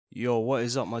Yo, what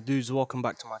is up, my dudes? Welcome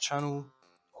back to my channel.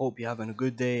 Hope you're having a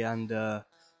good day. And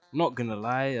not gonna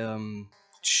lie,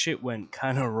 shit went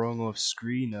kind of wrong off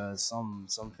screen.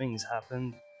 Some things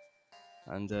happened,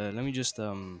 and let me just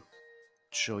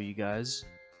show you guys.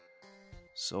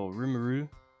 So Rimuru,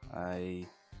 I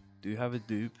do have a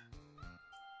dupe.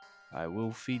 I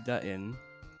will feed that in.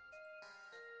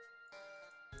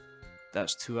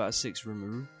 That's 2 out of 6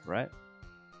 Rimuru, right?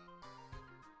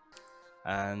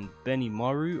 And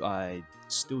Benimaru I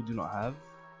still do not have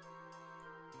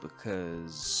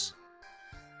because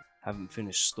I haven't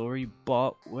finished story.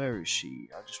 But where is she?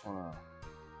 I just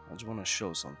wanna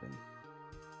show something.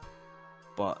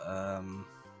 But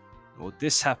well,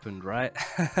 this happened, right?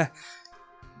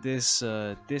 this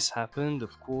happened,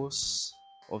 of course,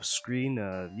 off screen.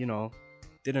 You know,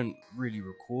 didn't really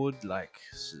record. Like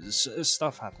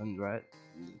stuff happened, right?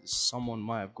 Someone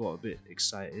might have got a bit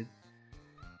excited.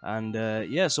 And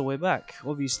yeah, so we're back.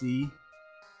 Obviously,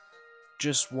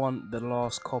 just want the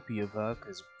last copy of her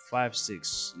because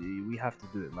 5-6, we have to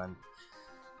do it, man.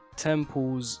 10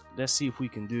 pulls. Let's see if we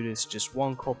can do this. Just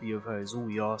one copy of her is all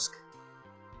we ask.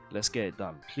 Let's get it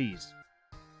done, please.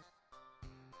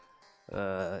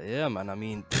 Yeah, man. I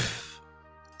mean,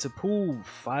 to pull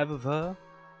 5 of her,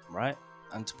 right,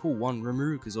 and to pull 1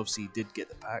 Rimuru because obviously he did get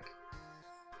the pack.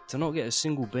 To not get a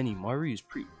single Benimaru is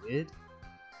pretty weird.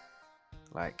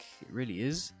 Like, it really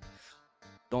is.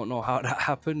 Don't know how that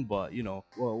happened, but you know,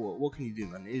 well, what can you do,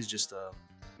 man? It is just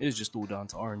all down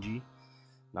to RNG.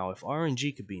 Now, if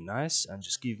RNG could be nice and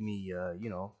just give me, you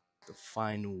know, the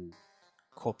final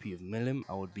copy of MILIM,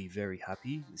 I would be very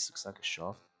happy. This looks like a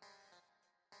shaft.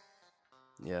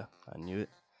 Yeah, I knew it.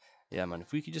 Yeah, man.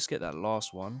 If we could just get that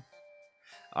last one,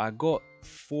 I got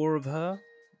 4 of her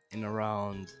in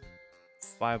around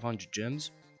 500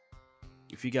 gems.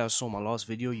 If you guys saw my last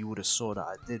video, you would have saw that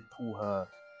I did pull her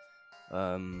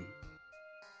on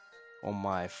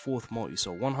my 4th multi,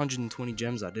 so 120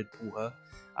 gems I did pull her.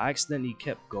 I accidentally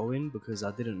kept going because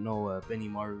I didn't know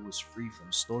Benimaru was free from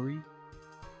story,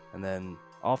 and then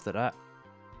after that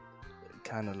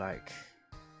kind of like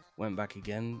went back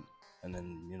again, and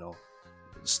then you know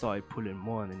started pulling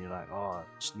more, and then you're like, oh,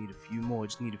 just need a few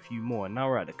more, and now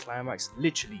we're at the climax,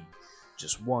 literally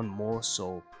just one more,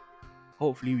 so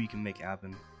hopefully we can make it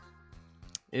happen.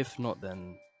 If not,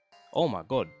 then oh my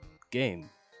god,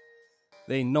 game.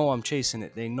 They know I'm chasing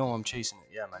it. Yeah,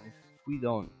 man. If we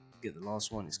don't get the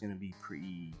last one, it's gonna be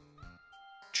pretty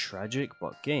tragic.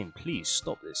 But game, please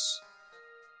stop this.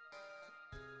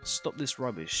 Stop this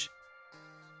rubbish.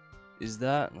 Is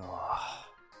that? Oh.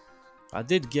 I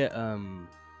did get 2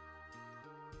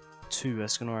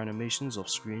 Escanor animations off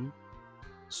screen,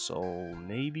 so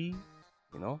maybe,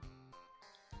 you know.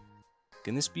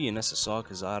 Can this be an SSR?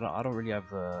 Because I don't really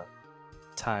have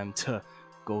time to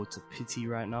go to pity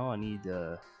right now. I need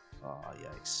oh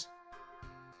yikes.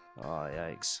 Oh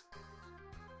yikes.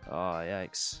 Oh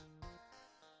yikes.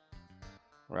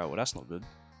 Right, well that's not good.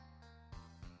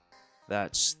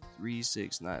 That's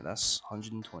 369. That's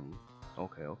 120.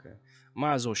 Okay, okay.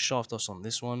 Might as well shaft us on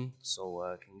this one so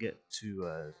I can get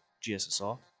to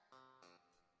GSSR.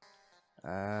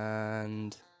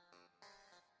 And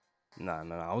nah,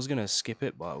 I was gonna skip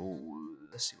it, but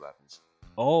let's see what happens.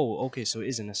 Oh, okay, so it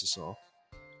is an SSR.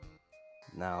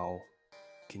 Now,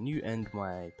 can you end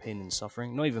my pain and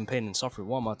suffering? Not even pain and suffering.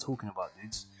 What am I talking about,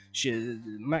 dudes? Shit,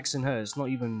 maxing her, it's not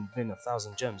even been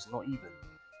 1,000 gems. Not even.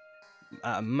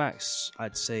 At max,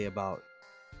 I'd say about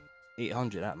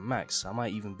 800 at max. I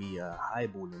might even be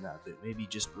highballing that a bit, maybe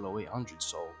just below 800.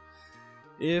 So,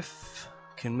 if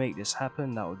can make this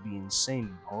happen, that would be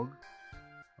insanely hog.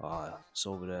 It's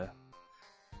over there.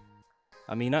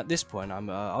 I mean, at this point,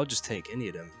 I'll just take any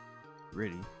of them,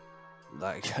 really.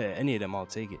 Like any of them, I'll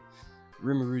take it.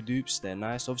 Rimuru dupes, they're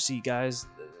nice. Obviously, guys,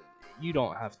 you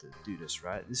don't have to do this,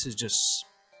 right? This is just,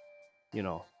 you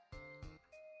know,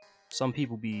 some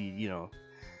people be, you know,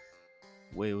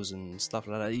 whales and stuff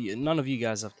like that. None of you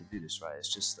guys have to do this, right?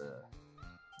 It's just,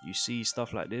 you see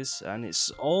stuff like this, and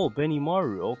it's, oh,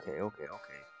 Benimaru. Okay.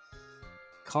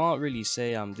 Can't really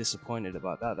say I'm disappointed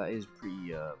about that. That is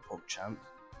pretty PogChamp.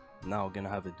 Now gonna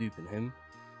have a dupe in him.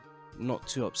 Not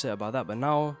too upset about that, but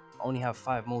now I only have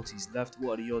 5 multis left.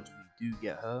 What are the odds we do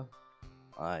get her?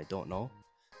 I don't know.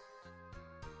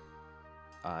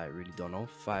 I really don't know.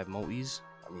 5 multis.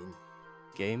 I mean,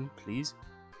 game, please.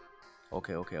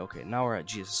 Okay. Now we're at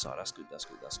GSSR. That's good.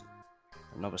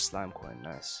 Another slime coin.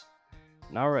 Nice.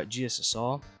 Now we're at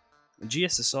GSSR.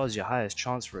 GSSR is your highest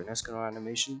chance for an Escanor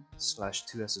animation / 2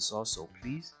 SSR. So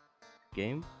please,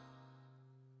 game,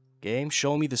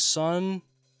 show me the sun.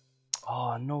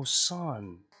 Oh, no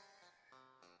sun.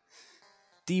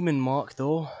 Demon Mark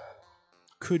though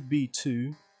could be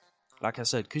 2. Like I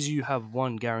said, because you have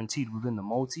 1 guaranteed within the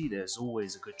multi, there's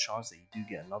always a good chance that you do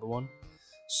get another one.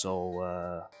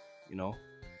 So you know,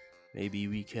 maybe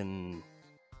we can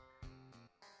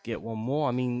get 1 more.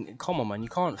 I mean, come on, man, you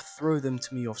can't throw them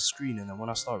to me off screen and then when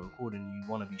I start recording you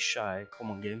want to be shy.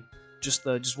 Come on, game. Just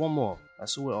 1 more.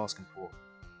 That's all we're asking for.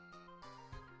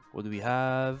 What do we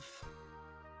have?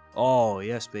 Oh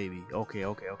yes, baby. Okay.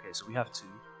 So we have 2.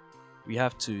 We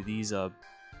have 2. These are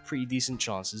pretty decent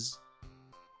chances.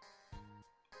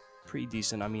 Pretty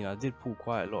decent. I mean, I did pull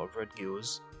quite a lot of red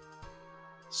gills.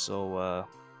 So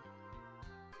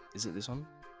is it this one?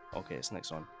 Okay, it's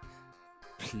next one.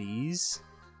 Please.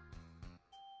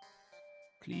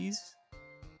 Please?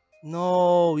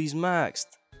 No, he's maxed.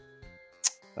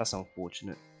 That's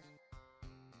unfortunate.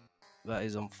 That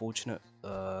is unfortunate.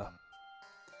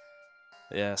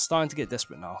 Yeah, starting to get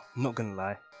desperate now. Not gonna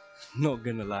lie. Not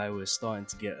gonna lie, we're starting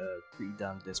to get pretty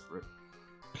damn desperate.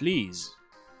 Please.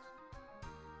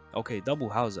 Okay, double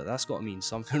Hauser. That's gotta mean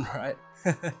something, right?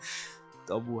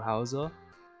 Double Hauser.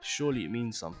 Surely it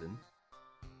means something.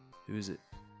 Who is it?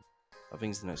 I think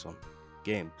it's the next one.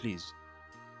 Game, please.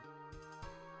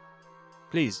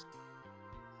 Please.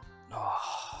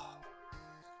 Oh.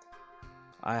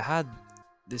 I had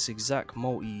this exact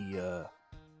multi, I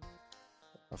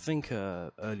think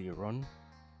earlier on.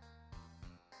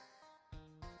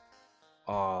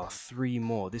 3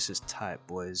 more. This is tight,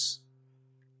 boys.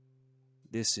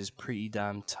 This is pretty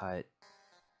damn tight.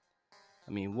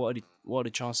 I mean, what are the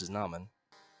chances now, man?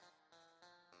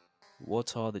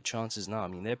 What are the chances now? I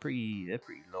mean, they're pretty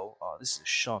low. Oh, this is a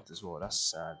shaft as well. That's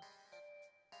sad.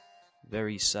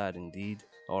 Very sad indeed.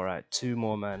 All right, 2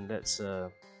 more, man. Let's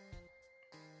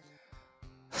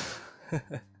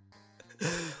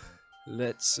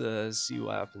let's see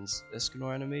what happens.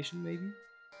 Escanor animation, maybe.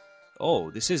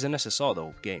 Oh, this is an SSR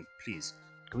though. Game, please.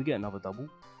 Can we get another double?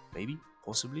 Maybe,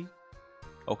 possibly.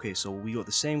 Okay, so we got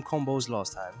the same combos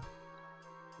last time.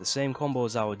 The same combo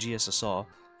as our GSSR.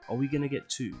 Are we gonna get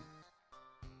 2?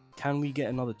 Can we get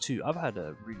another 2? I've had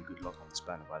a really good luck on this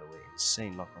banner, by the way.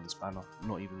 Insane luck on this banner. I'm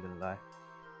not even gonna lie.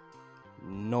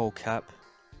 No cap.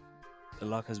 The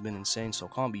luck has been insane, so I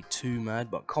can't be too mad.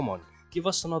 But come on, give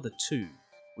us another 2.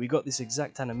 We got this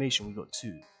exact animation. We got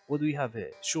 2. What do we have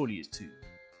here? Surely it's 2.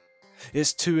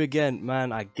 It's 2 again,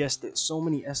 man. I guessed it. So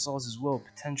many SRs as well.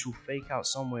 Potential fake out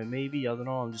somewhere, maybe. I don't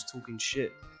know. I'm just talking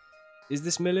shit. Is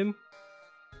this MILIM?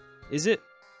 Is it?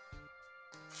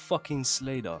 Fucking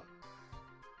Slater.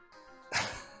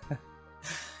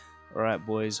 Alright,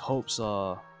 boys. Hopes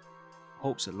are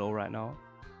low right now.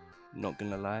 Not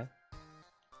gonna lie.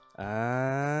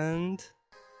 And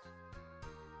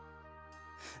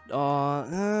I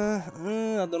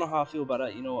don't know how I feel about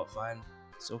that. You know what? Fine.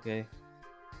 It's okay.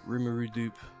 Rimuru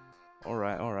dupe.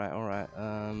 Alright.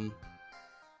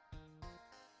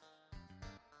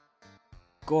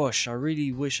 Gosh, I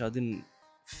really wish I didn't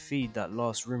feed that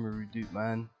last Rimuru dupe,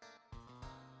 man.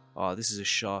 Oh, this is a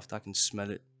shaft. I can smell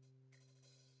it.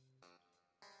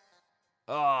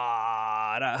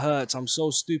 Ah, that hurts. I'm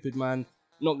so stupid, man.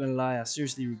 Not gonna lie, I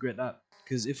seriously regret that.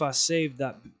 Because if I saved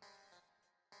that...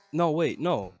 No, wait,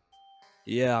 no.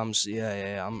 Yeah, I'm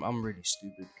really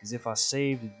stupid. Because if I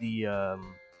saved the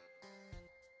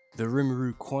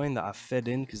Rimuru coin that I fed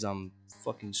in, because I'm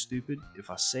fucking stupid, if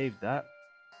I saved that,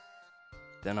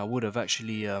 then I would have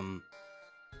actually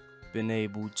been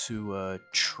able to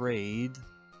trade.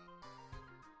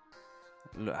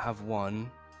 Look, have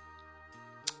 1.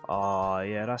 Oh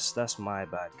yeah, that's my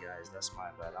bad, guys. That's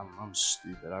my bad. I'm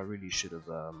stupid. I really should have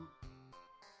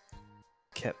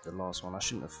kept the last one. I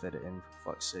shouldn't have fed it in,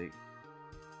 for fuck's sake.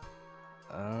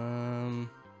 I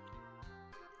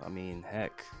mean,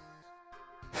 heck.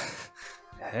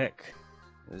 Heck.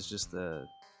 Let's just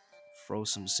throw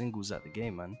some singles at the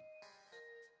game, man.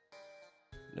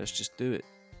 Let's just do it.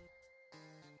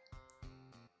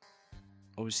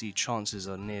 Obviously, chances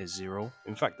are near 0.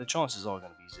 In fact, the chances are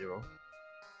going to be 0.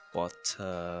 But,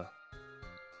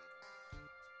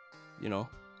 you know,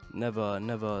 never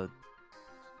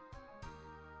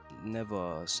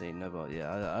say never.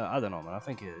 Yeah, I don't know, man. I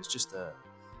think it's just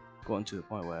gotten to the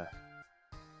point where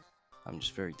I'm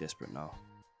just very desperate now.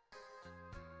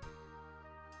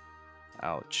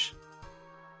 Ouch.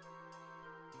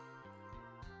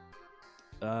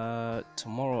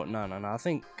 Tomorrow, no. I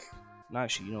think, no,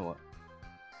 actually, you know what?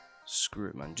 Screw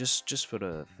it, man. Just for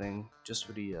the thing, just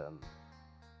for the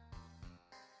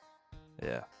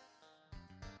yeah.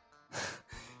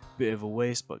 Bit of a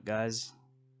waste, but guys,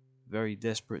 very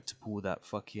desperate to pull that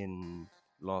fucking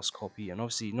last copy, and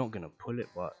obviously not gonna pull it,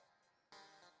 but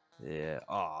yeah.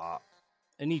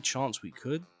 Any chance we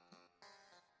could?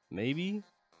 Maybe.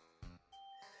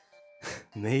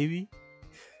 Maybe.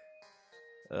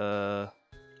 But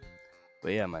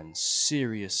yeah, man,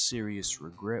 serious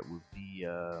regret with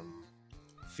the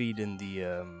feeding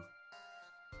the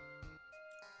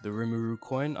Rimuru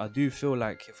coin. I do feel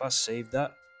like if I saved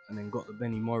that and then got the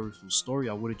Benimaru from story,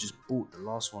 I would have just bought the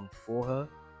last one for her.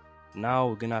 Now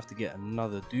we're gonna have to get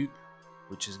another dupe,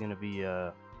 which is gonna be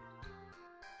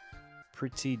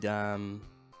pretty damn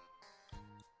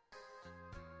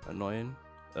annoying.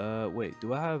 Wait,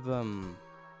 do I have oh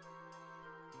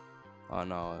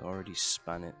no, I already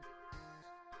span it.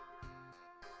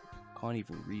 Can't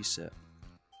even reset.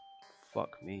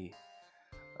 Fuck me.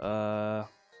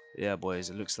 Yeah, boys,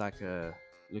 it looks like we're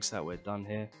done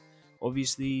here.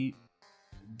 Obviously,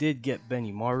 did get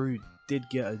Benimaru, did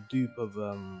get a dupe of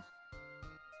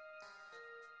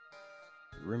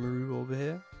Rimuru over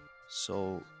here.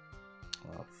 So,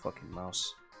 fucking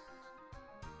mouse.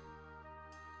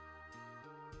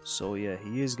 So yeah,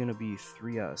 he is gonna be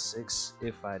 3 out of 6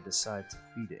 if I decide to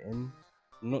feed it in.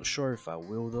 I'm not sure if I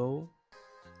will though.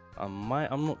 I'm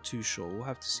not too sure. We'll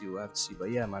have to see. But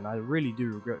yeah, man, I really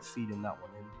do regret feeding that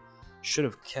one in. Should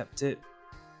have kept it,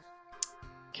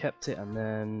 and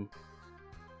then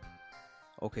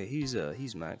okay, he's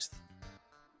maxed.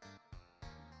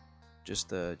 Just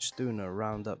doing a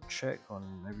roundup check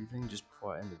on everything just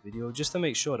before I end the video, just to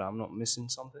make sure that I'm not missing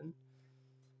something.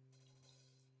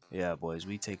 Yeah, boys,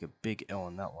 we take a big L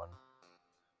on that one.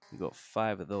 We got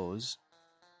 5 of those.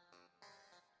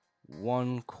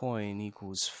 1 coin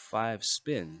equals 5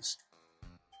 spins.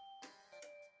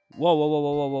 Whoa, whoa, whoa,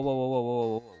 whoa, whoa, whoa, whoa, whoa,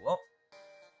 whoa, whoa, whoa.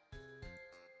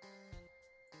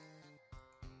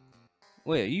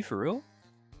 Wait, are you for real?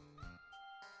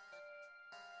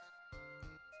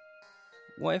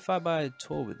 What if I buy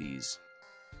 12 of these?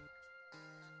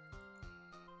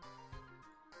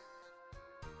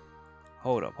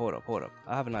 Hold up.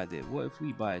 I have an idea. What if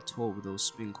we buy 12 of those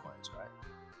spin coins, right?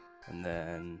 And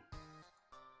then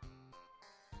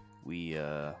we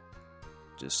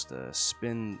just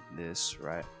spin this,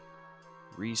 right?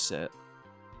 Reset.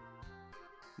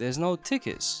 There's no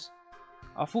tickets.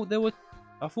 I thought there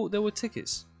were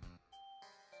tickets.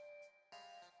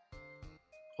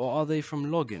 Or are they from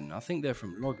login? I think they're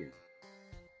from login.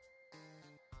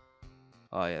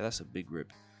 Oh yeah, that's a big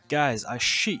rip. Guys, I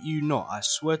shit you not. I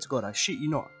swear to God, I shit you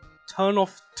not. Turn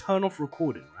off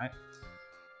recording, right?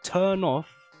 Turn off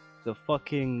the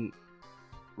fucking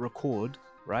record,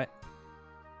 right?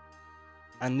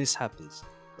 And this happens.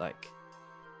 Like,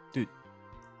 dude,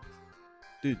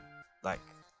 like,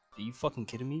 are you fucking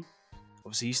kidding me?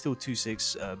 Obviously, he's still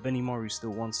 2-6. Benimaru's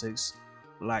still 1-6.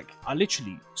 Like, I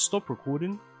literally stop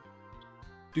recording,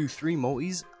 do 3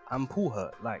 multis, and pull her.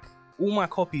 Like, all my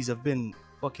copies have been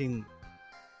fucking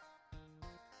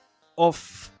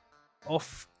off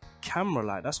camera.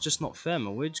 Like, that's just not fair,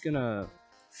 man. We're just gonna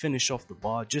finish off the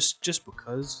bar just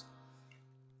because.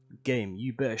 Game,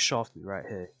 you better shaft me right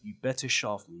here. You better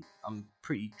shaft me. I'm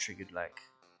pretty triggered. Like,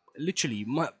 literally,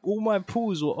 all my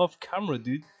pulls were off camera,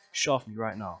 dude. Shaft me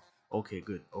right now. Okay,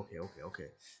 good. Okay.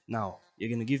 Now, you're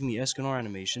gonna give me Escanor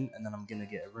animation, and then I'm gonna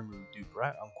get a Rimuru dupe,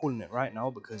 right? I'm calling it right now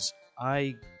because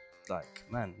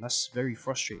man, that's very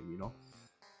frustrating, you know?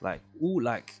 Like, ooh,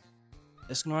 like,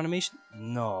 Escanor animation?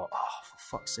 No.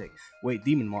 For fuck's sake. Wait,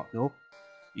 Demon Mark, though.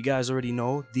 You guys already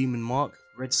know, Demon Mark,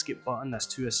 red skip button, that's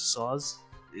 2 SSRs.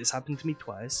 This happened to me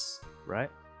twice,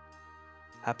 right?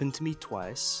 Happened to me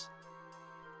twice.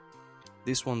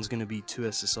 This one's gonna be 2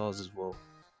 SSRs as well.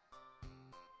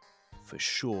 For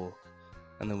sure.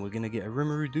 And then we're gonna get a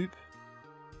Rimuru dupe.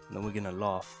 And then we're gonna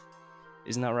laugh.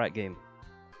 Isn't that right, game?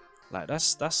 Like,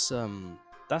 that's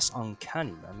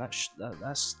uncanny, man.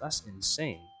 That's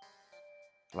insane.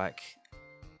 Like,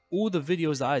 all the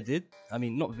videos that I did, I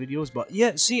mean, not videos, but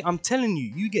yeah, see, I'm telling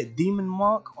you, you get Demon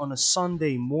Mark on a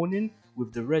Sunday morning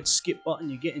with the red skip button,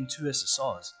 you're getting 2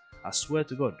 SSRs. I swear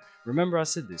to God. Remember I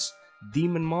said this.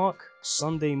 Demon Mark,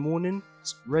 Sunday morning,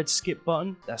 red skip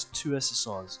button, that's 2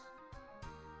 SSRs.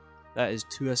 That is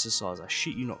 2 SSRs. I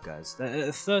shit you not, guys. The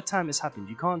 3rd time it's happened.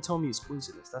 You can't tell me it's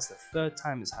coincidence. That's the 3rd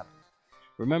time it's happened.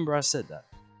 Remember I said that.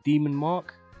 Demon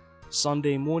Mark,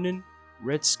 Sunday morning,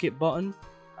 red skip button,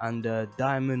 and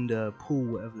diamond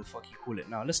pool, whatever the fuck you call it.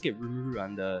 Now let's get Rimuru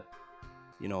and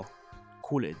you know,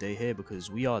 call it a day here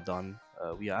because we are done.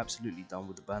 We are absolutely done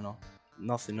with the banner.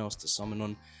 Nothing else to summon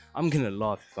on. I'm gonna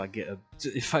laugh if I get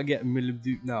a MILIM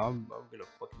dupe now. I'm gonna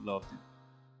fucking laugh, dude.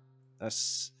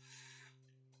 That's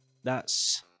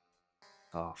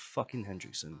fucking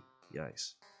Hendrickson.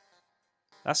 Yikes.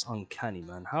 That's uncanny,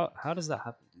 man. How does that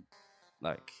happen, dude?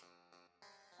 Like,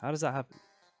 how does that happen?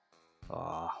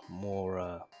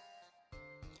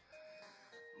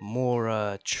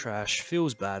 More trash.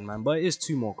 Feels bad, man, but it is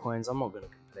 2 more coins. I'm not gonna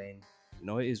complain. You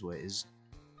know, it is what it is.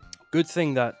 Good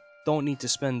thing that don't need to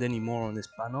spend any more on this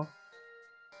banner.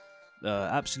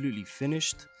 Absolutely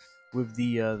finished with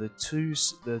the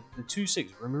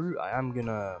 2-6 Rimuru. I am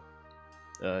gonna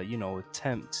you know,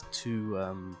 attempt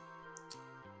to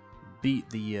beat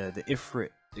the Ifrit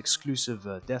exclusive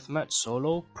deathmatch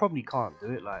solo. Probably can't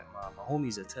do it. Like my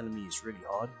homies are telling me it's really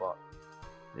hard, but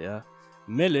yeah.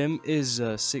 MILIM is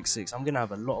 6-6. I'm gonna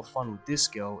have a lot of fun with this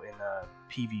girl in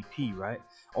PvP, right?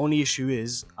 Only issue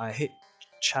is I hit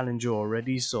Challenger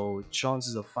already, so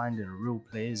chances of finding a real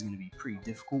player is gonna be pretty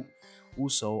difficult.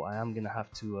 Also, I am gonna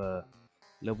have to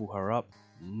level her up.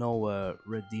 No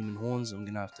red demon horns. I'm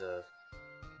gonna have to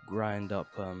grind up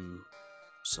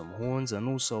some horns, and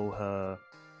also her,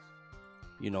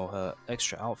 you know, her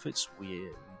extra outfits.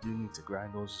 We do need to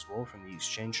grind those as well from the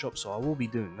exchange shop, so I will be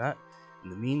doing that in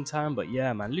the meantime. But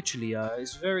yeah, man, literally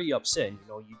it's very upsetting. You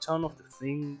know, you turn off the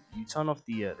thing, you turn off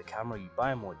the camera, you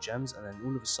buy more gems, and then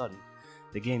all of a sudden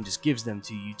the game just gives them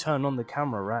to you. You turn on the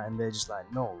camera, right, and they're just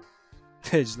like, no.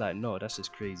 They're just like, no, that's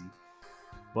just crazy.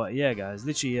 But yeah, guys,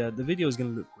 literally the video is gonna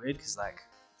look weird because, like,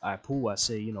 I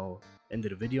say, you know, end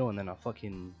of the video, and then I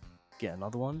fucking get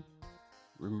another one.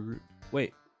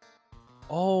 Wait.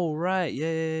 Oh, right.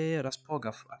 Yeah. That's Pog.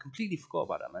 I completely forgot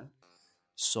about that, man.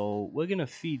 So we're gonna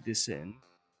feed this in.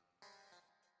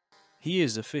 He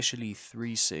is officially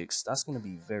 3-6. That's gonna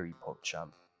be very Pog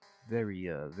champ. Very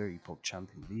Pog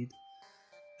champ indeed.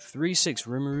 3-6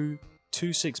 Rimuru,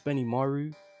 2-6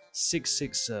 Benimaru,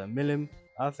 6-6 MILIM.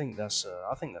 I think that's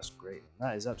great.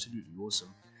 That is absolutely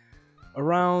awesome.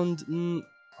 Around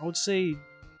I would say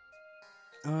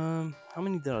how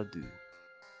many did I do?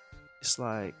 It's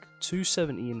like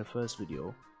 270 in the first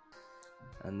video,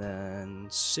 and then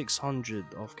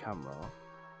 600 off camera,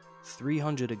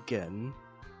 300 again,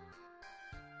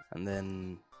 and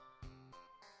then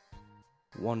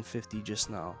 150 just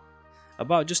now.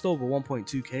 About just over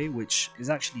 1.2k, which is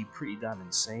actually pretty damn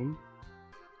insane.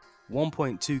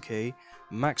 1.2k,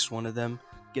 max one of them,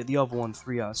 get the other one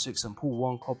 3 out of 6, and pull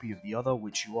one copy of the other,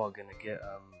 which you are gonna get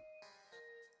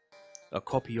a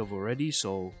copy of already.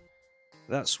 So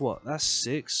that's what? That's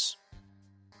 6.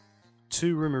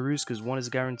 2 Rimurus, because 1 is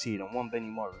guaranteed, and 1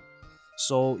 Benimaru.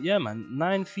 So yeah, man,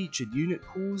 9 featured unit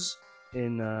pools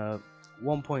in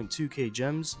 1.2k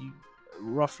gems.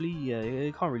 Roughly, yeah,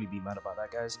 you can't really be mad about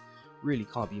that, guys. Really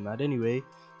can't be mad. Anyway,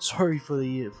 sorry for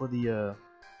the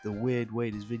weird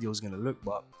way this video is gonna look,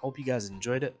 but hope you guys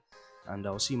enjoyed it, and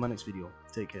I'll see you in my next video.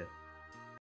 Take care.